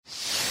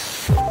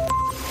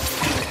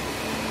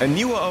Een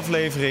nieuwe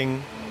aflevering,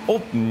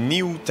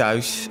 opnieuw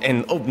thuis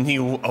en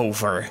opnieuw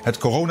over. Het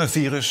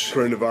coronavirus.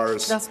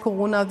 Das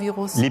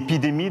coronavirus.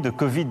 L'épidémie de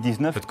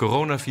COVID-19. Het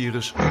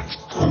coronavirus.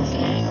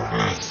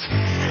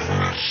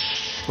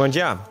 Want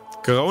ja,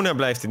 corona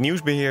blijft het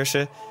nieuws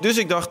beheersen. Dus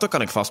ik dacht, dan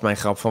kan ik vast mijn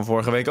grap van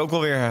vorige week ook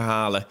wel weer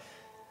herhalen.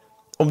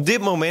 Op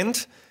dit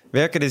moment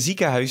werken de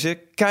ziekenhuizen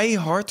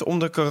keihard om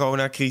de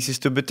coronacrisis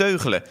te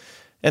beteugelen.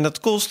 En dat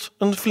kost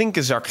een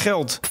flinke zak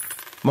geld.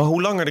 Maar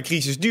hoe langer de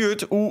crisis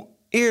duurt, hoe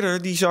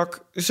eerder die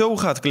zak zo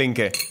gaat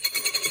klinken.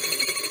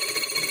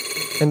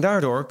 En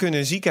daardoor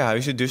kunnen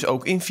ziekenhuizen dus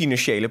ook in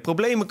financiële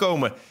problemen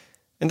komen.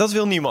 En dat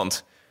wil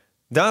niemand.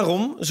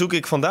 Daarom zoek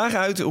ik vandaag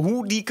uit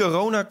hoe die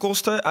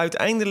coronakosten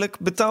uiteindelijk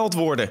betaald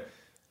worden.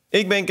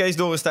 Ik ben Kees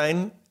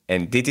Dorrestein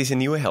en dit is een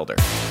nieuwe Helder.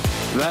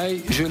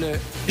 Wij zullen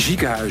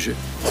ziekenhuizen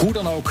hoe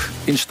dan ook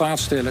in staat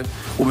stellen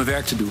om hun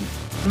werk te doen.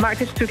 Maar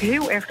het is natuurlijk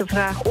heel erg de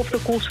vraag of de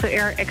kosten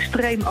er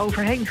extreem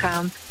overheen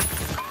gaan.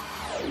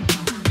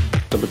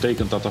 Dat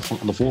betekent dat er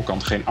aan de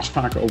voorkant geen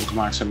afspraken over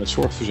gemaakt zijn met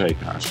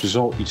zorgverzekeraars. Er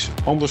zal iets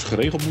anders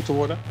geregeld moeten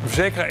worden. De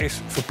verzekeraar is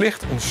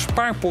verplicht een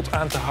spaarpot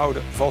aan te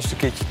houden voor als het een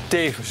keertje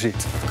tegen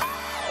zit.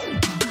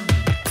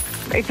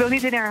 Ik wil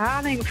niet in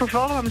herhaling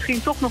vervallen, maar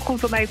misschien toch nog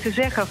goed om even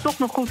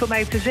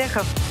te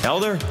zeggen.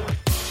 Helder.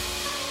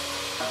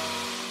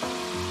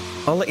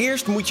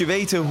 Allereerst moet je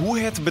weten hoe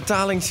het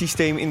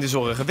betalingssysteem in de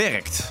zorg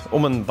werkt.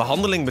 Om een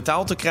behandeling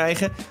betaald te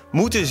krijgen,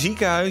 moeten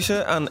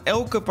ziekenhuizen aan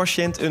elke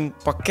patiënt een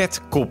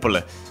pakket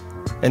koppelen.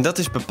 En dat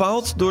is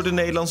bepaald door de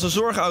Nederlandse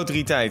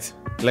Zorgautoriteit,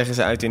 leggen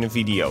ze uit in een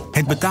video.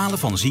 Het betalen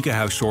van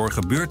ziekenhuiszorg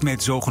gebeurt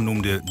met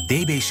zogenoemde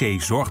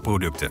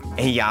DBC-zorgproducten.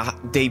 En ja,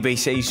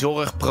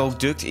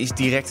 DBC-zorgproduct is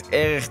direct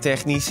erg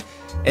technisch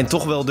en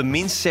toch wel de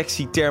minst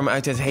sexy term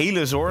uit het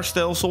hele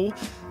zorgstelsel.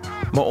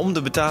 Maar om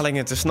de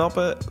betalingen te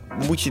snappen,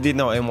 moet je dit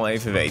nou eenmaal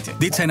even weten.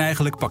 Dit zijn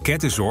eigenlijk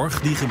pakketten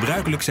zorg die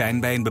gebruikelijk zijn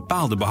bij een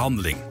bepaalde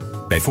behandeling.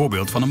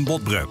 Bijvoorbeeld van een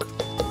botbreuk.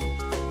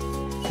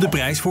 De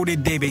prijs voor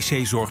dit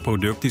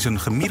DBC-zorgproduct is een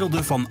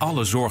gemiddelde van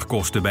alle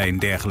zorgkosten bij een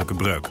dergelijke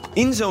breuk.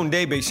 In zo'n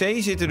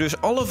DBC zitten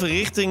dus alle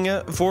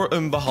verrichtingen voor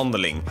een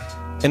behandeling.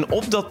 En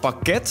op dat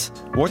pakket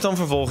wordt dan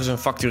vervolgens een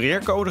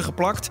factureercode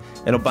geplakt.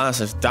 En op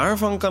basis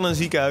daarvan kan een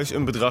ziekenhuis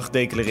een bedrag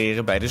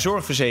declareren bij de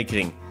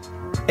zorgverzekering.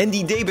 En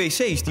die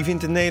DBC's die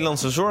vindt de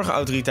Nederlandse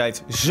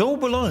Zorgautoriteit zo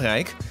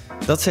belangrijk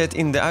dat ze het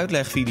in de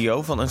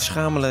uitlegvideo van een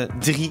schamele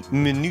 3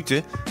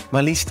 minuten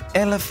maar liefst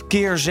 11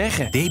 keer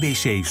zeggen.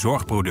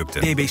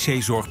 DBC-zorgproducten.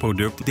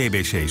 DBC-zorgproduct.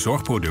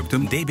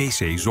 DBC-zorgproducten.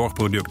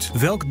 DBC-zorgproduct.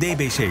 Welk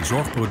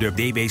DBC-zorgproduct?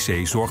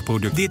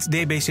 DBC-zorgproduct. Dit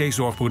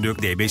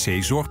DBC-zorgproduct.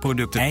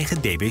 DBC-zorgproduct.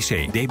 Eigen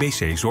DBC.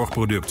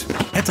 DBC-zorgproduct.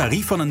 Het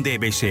tarief van een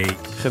DBC.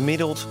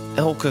 Gemiddeld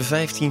elke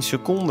 15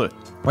 seconden.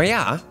 Maar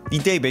ja,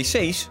 die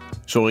DBC's,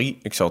 sorry,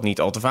 ik zal het niet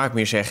al te vaak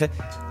meer zeggen,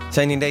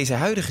 zijn in deze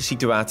huidige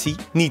situatie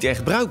niet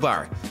echt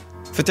bruikbaar.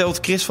 Vertelt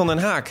Chris van den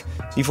Haak,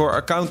 die voor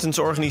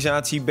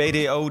accountantsorganisatie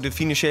BDO de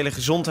financiële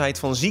gezondheid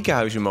van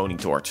ziekenhuizen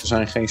monitort. Er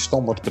zijn geen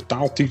standaard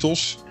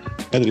betaaltitels.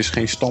 Er is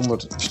geen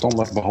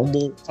standaard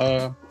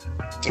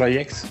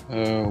behandeltraject.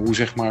 Hoe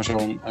zeg maar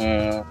zo'n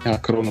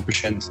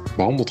coronapatiënt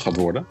behandeld gaat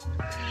worden.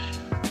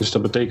 Dus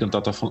dat betekent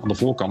dat er aan de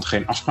voorkant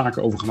geen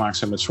afspraken over gemaakt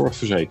zijn met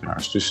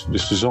zorgverzekeraars. Dus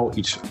er zal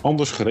iets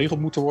anders geregeld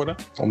moeten worden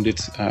om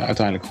dit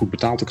uiteindelijk goed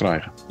betaald te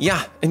krijgen.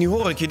 Ja, en nu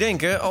hoor ik je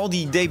denken, al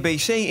die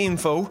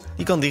DBC-info,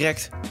 die kan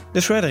direct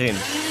de shredder in.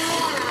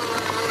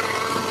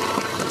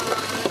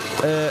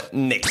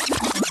 Nee.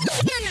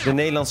 De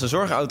Nederlandse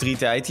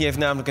Zorgautoriteit die heeft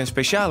namelijk een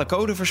speciale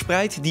code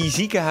verspreid die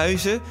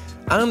ziekenhuizen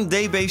aan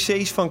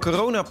DBC's van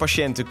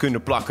coronapatiënten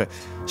kunnen plakken,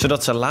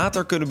 zodat ze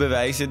later kunnen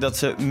bewijzen dat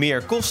ze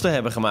meer kosten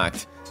hebben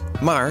gemaakt.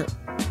 Maar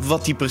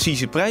wat die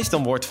precieze prijs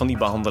dan wordt van die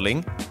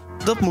behandeling,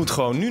 dat moet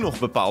gewoon nu nog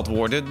bepaald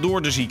worden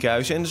door de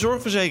ziekenhuizen en de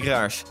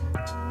zorgverzekeraars.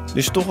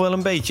 Dus toch wel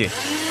een beetje.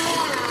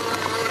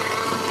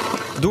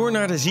 Door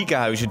naar de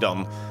ziekenhuizen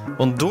dan.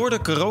 Want door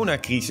de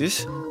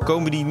coronacrisis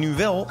komen die nu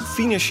wel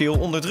financieel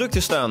onder druk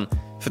te staan,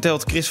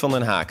 vertelt Chris van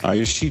den Haak. Nou,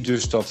 je ziet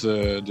dus dat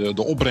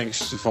de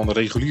opbrengsten van de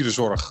reguliere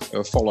zorg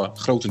vallen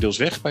grotendeels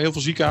weg bij heel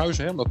veel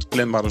ziekenhuizen. Hè, omdat de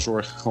planbare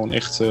zorg gewoon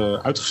echt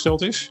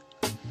uitgesteld is.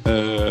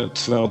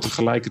 Terwijl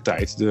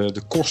tegelijkertijd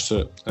de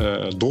kosten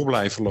door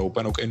blijven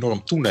lopen en ook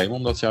enorm toenemen.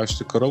 Omdat juist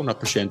de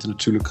coronapatiënten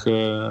natuurlijk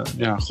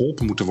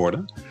geholpen moeten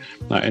worden.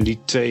 Nou, en die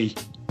twee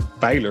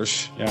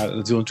pijlers, dat wil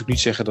natuurlijk niet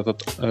zeggen dat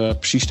dat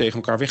precies tegen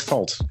elkaar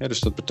wegvalt. Dus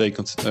dat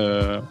betekent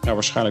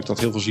waarschijnlijk dat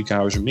heel veel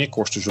ziekenhuizen meer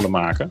kosten zullen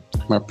maken.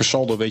 Maar per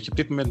saldo weet je op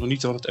dit moment nog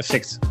niet wat het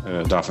effect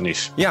daarvan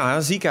is.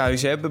 Ja,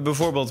 ziekenhuizen hebben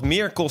bijvoorbeeld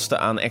meer kosten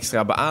aan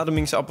extra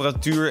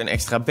beademingsapparatuur en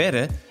extra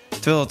bedden,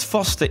 terwijl het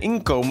vaste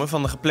inkomen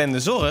van de geplande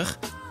zorg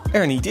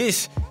er niet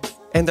is.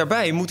 En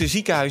daarbij moeten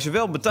ziekenhuizen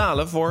wel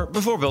betalen voor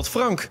bijvoorbeeld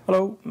Frank.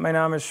 Hallo, mijn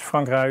naam is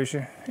Frank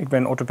Ruijzen. Ik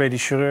ben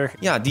orthopedisch chirurg.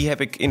 Ja, die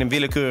heb ik in een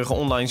willekeurige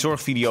online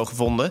zorgvideo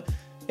gevonden.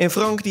 En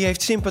Frank die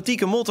heeft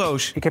sympathieke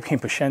motto's. Ik heb geen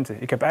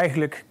patiënten, ik heb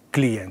eigenlijk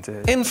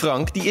cliënten. En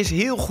Frank die is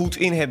heel goed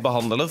in het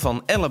behandelen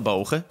van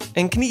ellebogen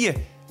en knieën.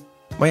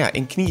 Maar ja,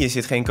 in knieën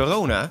zit geen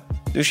corona.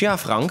 Dus ja,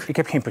 Frank. Ik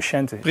heb geen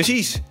patiënten.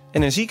 Precies.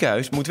 En een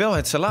ziekenhuis moet wel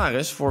het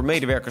salaris voor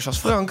medewerkers als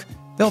Frank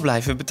wel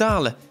blijven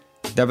betalen.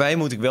 Daarbij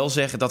moet ik wel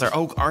zeggen dat er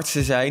ook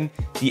artsen zijn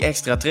die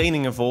extra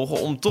trainingen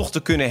volgen om toch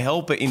te kunnen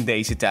helpen in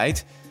deze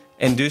tijd.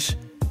 En dus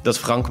dat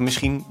Frank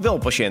misschien wel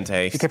patiënten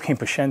heeft. Ik heb geen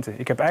patiënten,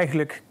 ik heb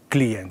eigenlijk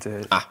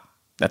cliënten. Ah,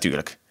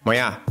 natuurlijk. Maar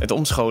ja, het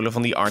omscholen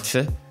van die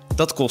artsen,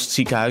 dat kost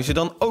ziekenhuizen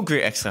dan ook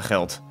weer extra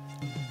geld.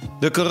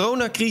 De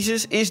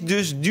coronacrisis is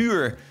dus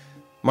duur.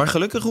 Maar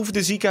gelukkig hoeven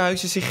de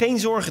ziekenhuizen zich geen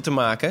zorgen te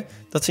maken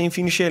dat ze in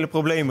financiële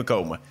problemen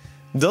komen.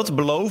 Dat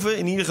beloven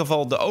in ieder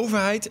geval de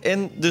overheid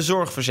en de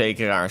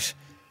zorgverzekeraars.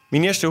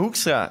 Minister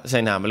Hoekstra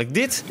zei namelijk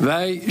dit.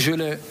 Wij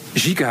zullen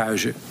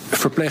ziekenhuizen,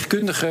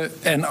 verpleegkundigen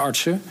en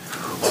artsen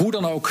hoe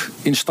dan ook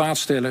in staat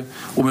stellen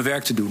om hun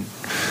werk te doen.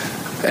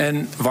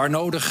 En waar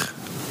nodig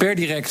per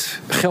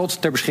direct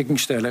geld ter beschikking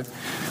stellen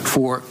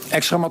voor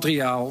extra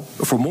materiaal,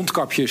 voor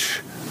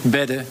mondkapjes,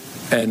 bedden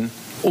en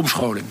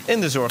omscholing. En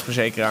de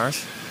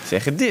zorgverzekeraars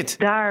zeggen dit.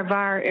 Daar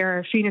waar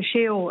er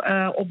financieel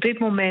op dit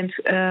moment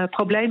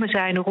problemen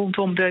zijn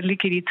rondom de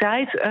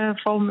liquiditeit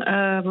van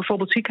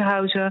bijvoorbeeld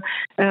ziekenhuizen,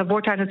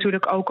 wordt daar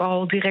natuurlijk ook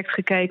al direct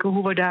gekeken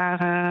hoe we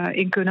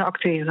daarin kunnen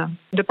acteren.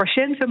 De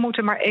patiënten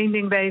moeten maar één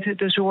ding weten: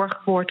 de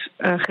zorg wordt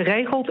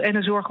geregeld en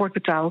de zorg wordt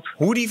betaald.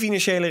 Hoe die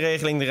financiële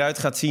regeling eruit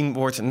gaat zien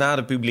wordt na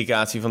de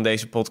publicatie van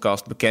deze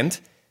podcast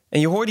bekend. En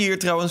je hoorde hier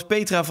trouwens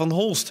Petra van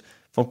Holst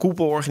van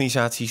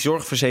koepelorganisatie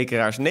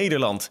Zorgverzekeraars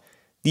Nederland,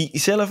 die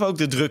zelf ook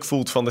de druk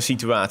voelt van de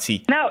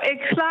situatie. Nou,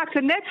 ik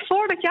slaakte net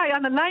voordat jij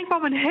aan de lijn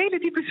kwam een hele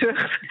diepe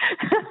zucht.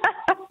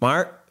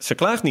 Maar ze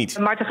klaagt niet.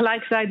 Maar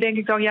tegelijkertijd denk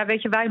ik dan, ja,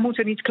 weet je, wij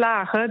moeten niet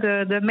klagen.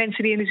 De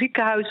mensen die in de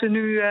ziekenhuizen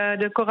nu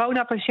de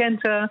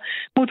coronapatiënten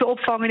moeten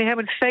opvangen, die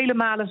hebben het vele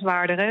malen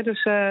zwaarder. Hè?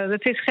 Dus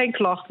het is geen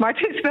klacht, maar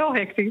het is wel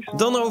hectisch.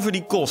 Dan over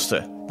die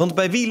kosten. Want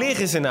bij wie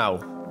liggen ze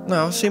nou?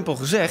 Nou, simpel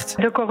gezegd.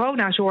 De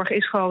coronazorg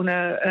is gewoon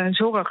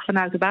zorg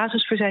vanuit de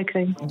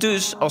basisverzekering.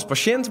 Dus als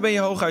patiënt ben je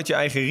hooguit je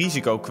eigen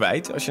risico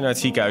kwijt als je naar het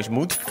ziekenhuis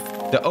moet.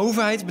 De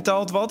overheid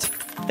betaalt wat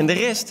en de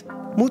rest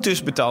moet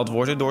dus betaald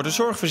worden door de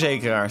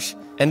zorgverzekeraars.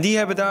 En die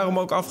hebben daarom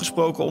ook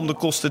afgesproken om de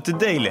kosten te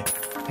delen.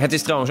 Het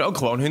is trouwens ook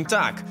gewoon hun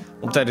taak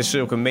om tijdens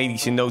zulke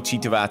medische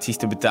noodsituaties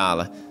te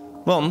betalen.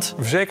 Want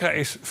De verzekeraar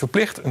is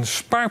verplicht een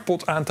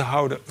spaarpot aan te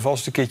houden als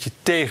het een keertje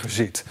tegen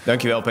zit.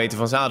 Dankjewel Peter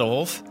van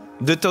Zadelhof.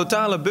 De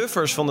totale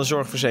buffers van de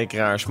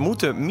zorgverzekeraars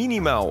moeten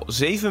minimaal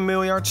 7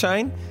 miljard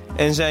zijn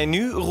en zijn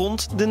nu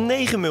rond de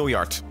 9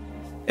 miljard.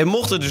 En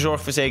mochten de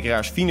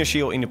zorgverzekeraars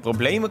financieel in de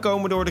problemen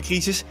komen door de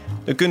crisis,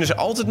 dan kunnen ze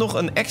altijd nog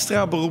een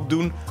extra beroep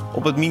doen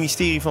op het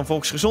ministerie van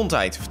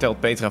Volksgezondheid, vertelt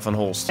Petra van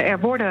Holst. Er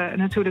worden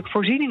natuurlijk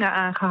voorzieningen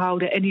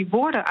aangehouden en die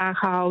worden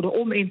aangehouden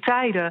om in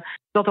tijden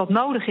dat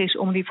nodig is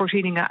om die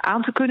voorzieningen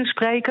aan te kunnen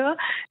spreken.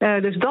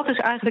 Dus dat is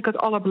eigenlijk het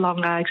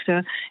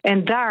allerbelangrijkste.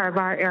 En daar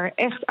waar er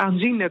echt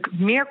aanzienlijk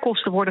meer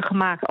kosten worden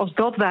gemaakt als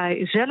dat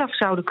wij zelf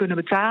zouden kunnen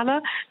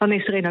betalen, dan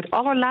is er in het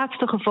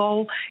allerlaatste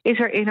geval is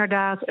er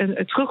inderdaad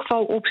een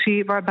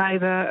terugvaloptie waarbij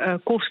we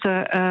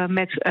kosten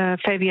met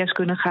VWS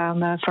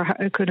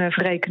kunnen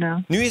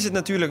verrekenen. Nu is het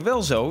natuurlijk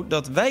wel zo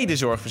dat wij de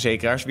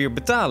zorgverzekeraars weer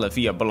betalen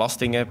via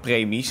belastingen,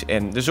 premies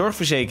en de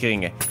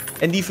zorgverzekeringen.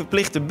 En die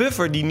verplichte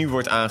buffer die nu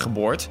wordt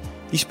aangeboord,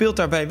 die speelt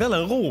daarbij wel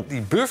een rol.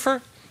 Die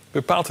buffer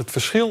bepaalt het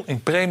verschil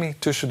in premie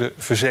tussen de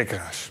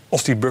verzekeraars.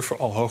 Als die buffer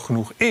al hoog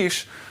genoeg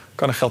is,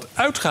 kan er geld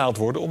uitgehaald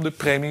worden om de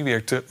premie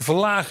weer te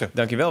verlagen.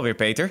 Dankjewel weer,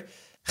 Peter.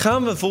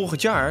 Gaan we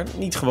volgend jaar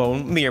niet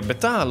gewoon meer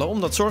betalen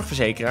omdat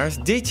zorgverzekeraars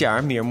dit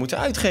jaar meer moeten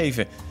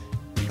uitgeven?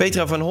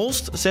 Petra van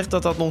Holst zegt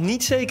dat dat nog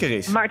niet zeker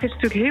is. Maar het is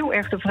natuurlijk heel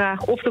erg de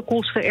vraag of de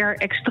kosten er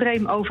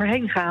extreem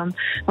overheen gaan.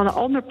 Want een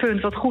ander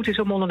punt wat goed is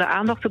om onder de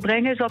aandacht te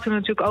brengen is dat er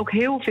natuurlijk ook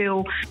heel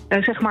veel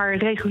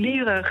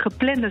reguliere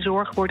geplande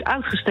zorg wordt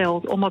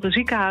uitgesteld. Omdat de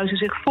ziekenhuizen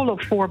zich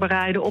volop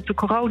voorbereiden op de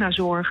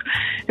coronazorg.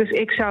 Dus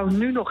ik zou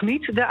nu nog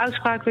niet de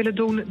uitspraak willen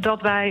doen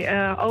dat wij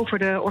over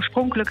de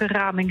oorspronkelijke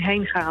raming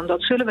heen gaan.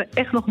 Dat zullen we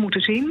echt nog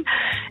moeten zien.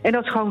 En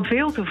dat is gewoon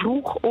veel te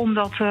vroeg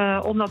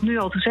om dat nu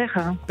al te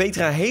zeggen.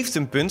 Petra heeft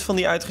een punt van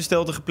die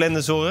uitgestelde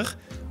geplande zorg.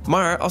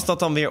 Maar als dat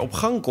dan weer op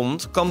gang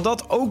komt, kan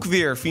dat ook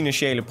weer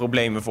financiële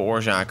problemen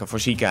veroorzaken voor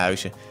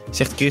ziekenhuizen,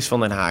 zegt Chris van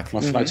den Haak.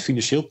 Maar vanuit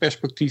financieel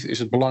perspectief is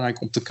het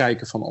belangrijk om te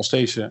kijken van als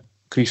deze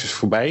crisis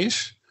voorbij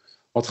is,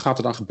 wat gaat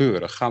er dan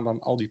gebeuren? Gaan dan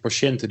al die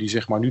patiënten die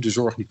zeg maar nu de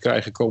zorg niet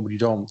krijgen, komen die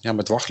dan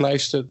met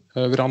wachtlijsten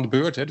weer aan de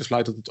beurt? Hè? Dus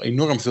leidt dat tot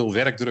enorm veel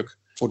werkdruk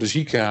voor de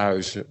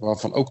ziekenhuizen,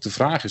 waarvan ook de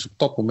vraag is op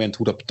dat moment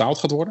hoe dat betaald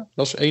gaat worden.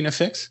 Dat is één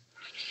effect.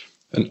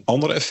 Een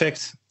ander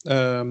effect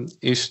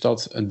is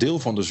dat een deel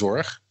van de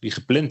zorg die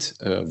gepland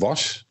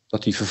was,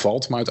 dat die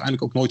vervalt, maar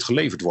uiteindelijk ook nooit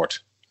geleverd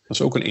wordt. Dat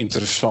is ook een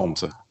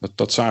interessante.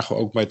 Dat zagen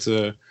we ook met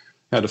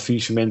de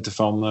faillissementen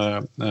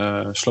van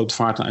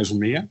Slotervaart en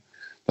IJsselmeer.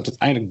 Dat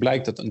uiteindelijk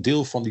blijkt dat een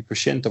deel van die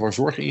patiënten waar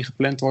zorg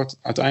ingepland wordt,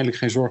 uiteindelijk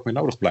geen zorg meer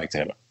nodig blijkt te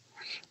hebben.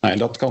 Nou, en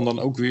dat kan dan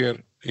ook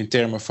weer in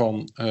termen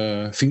van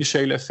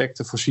financiële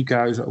effecten voor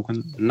ziekenhuizen ook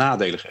een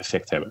nadelig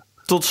effect hebben.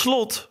 Tot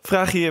slot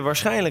vraag je je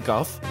waarschijnlijk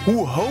af,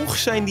 hoe hoog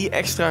zijn die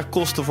extra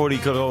kosten voor die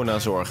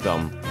coronazorg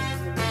dan?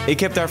 Ik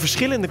heb daar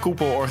verschillende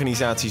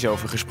koepelorganisaties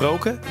over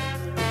gesproken.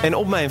 En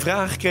op mijn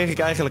vraag kreeg ik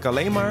eigenlijk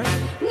alleen maar...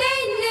 Nee.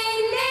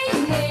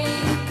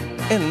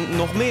 en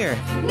nog meer.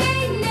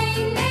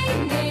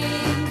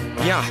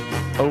 Ja,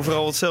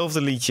 overal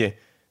hetzelfde liedje.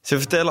 Ze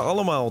vertellen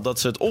allemaal dat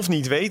ze het of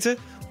niet weten,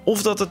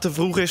 of dat het te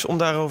vroeg is om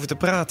daarover te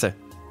praten.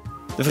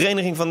 De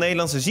Vereniging van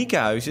Nederlandse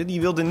Ziekenhuizen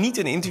die wilde niet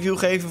een interview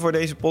geven voor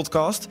deze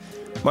podcast,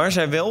 maar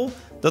zei wel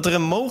dat er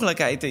een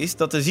mogelijkheid is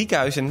dat de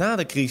ziekenhuizen na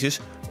de crisis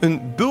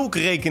een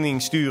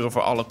bulkrekening sturen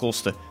voor alle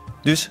kosten.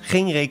 Dus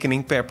geen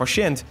rekening per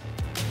patiënt.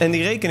 En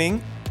die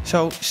rekening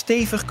zou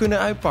stevig kunnen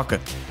uitpakken.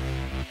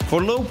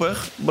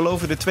 Voorlopig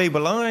beloven de 2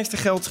 belangrijkste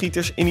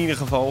geldschieters in ieder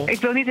geval...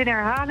 Ik wil niet in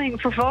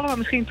herhaling vervallen, maar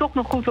misschien toch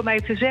nog goed om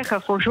even te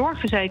zeggen... voor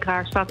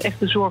zorgverzekeraars staat echt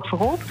de zorg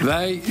voorop.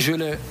 Wij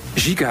zullen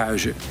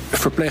ziekenhuizen,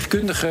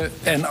 verpleegkundigen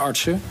en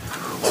artsen...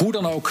 hoe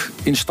dan ook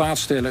in staat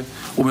stellen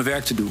om hun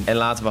werk te doen. En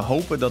laten we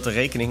hopen dat de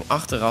rekening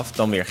achteraf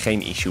dan weer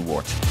geen issue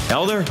wordt.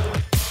 Helder?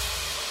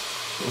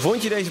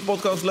 Vond je deze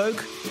podcast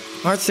leuk?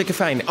 Hartstikke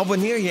fijn.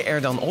 Abonneer je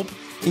er dan op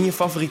in je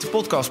favoriete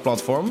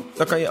podcastplatform.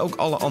 Dan kan je ook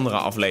alle andere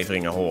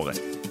afleveringen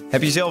horen.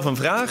 Heb je zelf een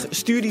vraag?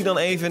 Stuur die dan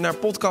even naar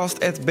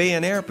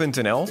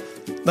podcast@bnr.nl.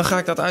 Dan ga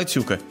ik dat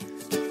uitzoeken.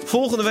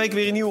 Volgende week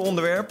weer een nieuw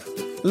onderwerp.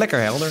 Lekker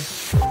helder.